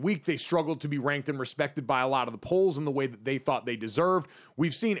comparatively weak, they struggled to be ranked and respected by a lot of the polls in the way that they thought they deserved.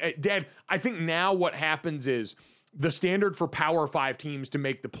 We've seen, Dad, I think now what happens is the standard for Power 5 teams to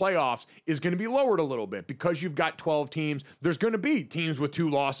make the playoffs is going to be lowered a little bit, because you've got 12 teams. There's going to be teams with 2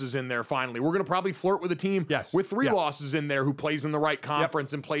 losses in there finally. We're going to probably flirt with a team with 3 losses in there who plays in the right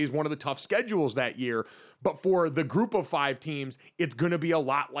conference and plays one of the tough schedules that year. But for the group of 5 teams, it's going to be a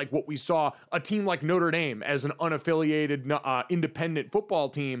lot like what we saw a team like Notre Dame as an unaffiliated independent football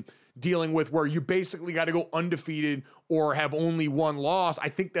team dealing with, where you basically got to go undefeated or have only 1 loss. I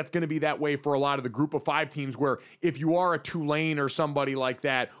think that's going to be that way for a lot of the group of 5 teams, where if you are a Tulane or somebody like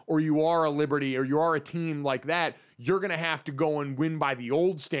that, or you are a Liberty, or you are a team like that, you're going to have to go and win by the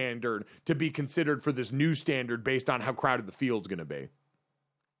old standard to be considered for this new standard based on how crowded the field's going to be.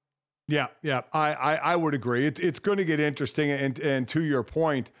 Yeah, I would agree. It's going to get interesting. And to your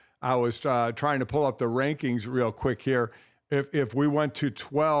point, I was trying to pull up the rankings real quick here. If we went to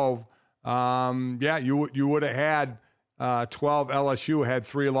 12, you would have had 12. LSU had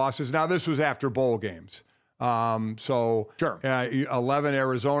 3 losses. Now, this was after bowl games. 11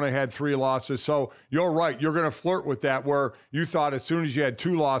 Arizona had 3 losses. So you're right. You're going to flirt with that, where you thought as soon as you had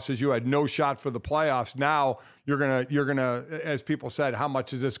 2 losses, you had no shot for the playoffs. Now you're going to, as people said, how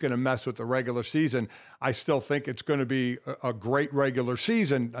much is this going to mess with the regular season? I still think it's going to be a great regular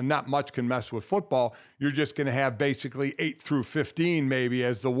season. Not much can mess with football. You're just going to have basically 8 through 15 maybe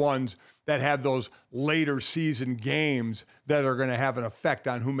as the ones that have those later season games that are going to have an effect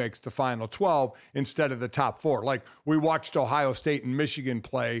on who makes the final 12 instead of the top 4. Like we watched Ohio State and Michigan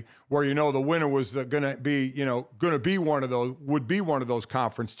play, where the winner was going to be one of those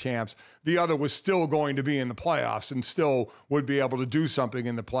conference champs. The other was still going to be in the playoffs and still would be able to do something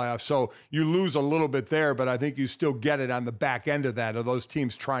in the playoffs. So you lose a little bit there, but I think you still get it on the back end of that, of those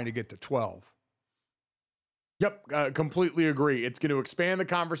teams trying to get to 12. Yep, completely agree. It's going to expand the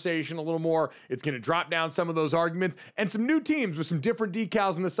conversation a little more. It's going to drop down some of those arguments. And some new teams with some different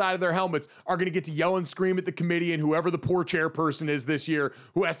decals on the side of their helmets are going to get to yell and scream at the committee and whoever the poor chairperson is this year,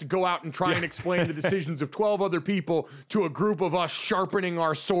 who has to go out and try and explain the decisions of 12 other people to a group of us sharpening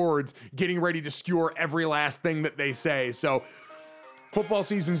our swords, getting ready to skewer every last thing that they say. So football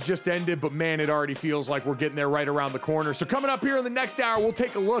season's just ended, but man, it already feels like we're getting there right around the corner. So coming up here in the next hour, we'll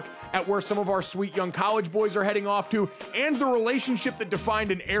take a look at where some of our sweet young college boys are heading off to, and the relationship that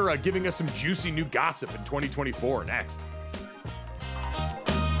defined an era, giving us some juicy new gossip in 2024 next.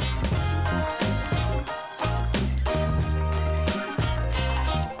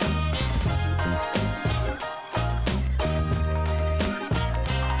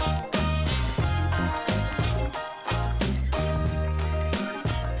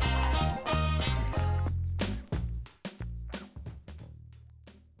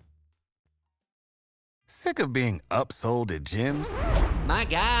 Sick of being upsold at gyms? My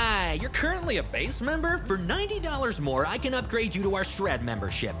guy, you're currently a base member? For $90 more, I can upgrade you to our Shred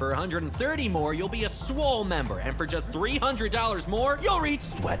membership. For $130 more, you'll be a Swole member. And for just $300 more, you'll reach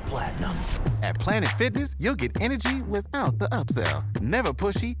Sweat Platinum. At Planet Fitness, you'll get energy without the upsell. Never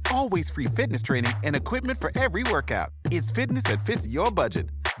pushy, always free fitness training and equipment for every workout. It's fitness that fits your budget.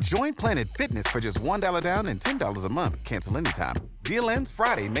 Join Planet Fitness for just $1 down and $10 a month. Cancel anytime. Deal ends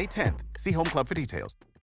Friday, May 10th. See Home Club for details.